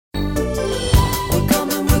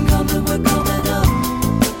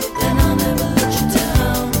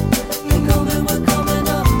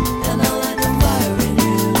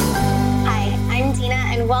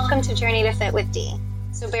to Journey to Fit with Dee.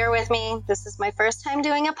 So bear with me. This is my first time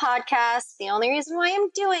doing a podcast. The only reason why I'm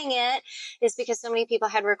doing it is because so many people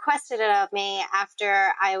had requested it of me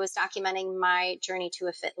after I was documenting my journey to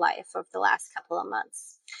a fit life over the last couple of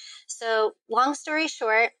months. So long story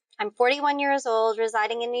short, I'm 41 years old,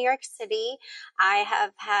 residing in New York City. I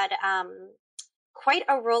have had quite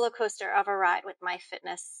a roller coaster of a ride with my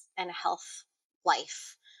fitness and health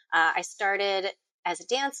life. I started as a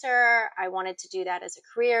dancer. I wanted to do that as a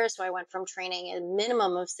career. So I went from training a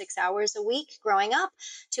minimum of 6 hours a week growing up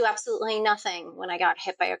to absolutely nothing when I got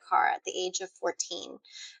hit by a car at the age of 14.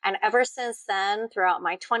 And ever since then, throughout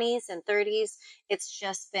my 20s and 30s, it's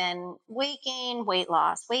just been weight gain, weight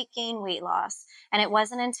loss, weight gain, weight loss. And it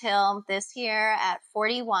wasn't until this year at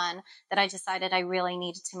 41 that I decided I really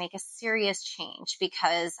needed to make a serious change,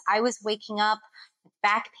 because I was waking up with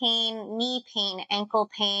back pain, knee pain, ankle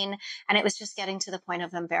pain, and it was just getting to the point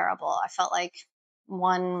of unbearable. I felt like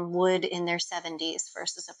one would in their 70s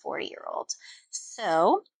versus a 40-year-old.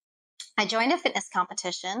 So I joined a fitness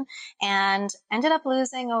competition and ended up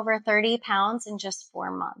losing over 30 pounds in just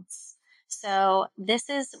 4 months. So this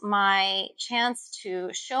is my chance to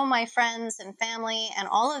show my friends and family and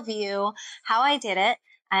all of you how I did it.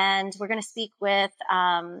 And we're going to speak with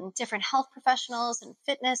different health professionals and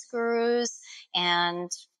fitness gurus. And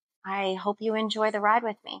I hope you enjoy the ride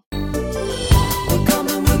with me. We're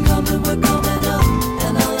coming.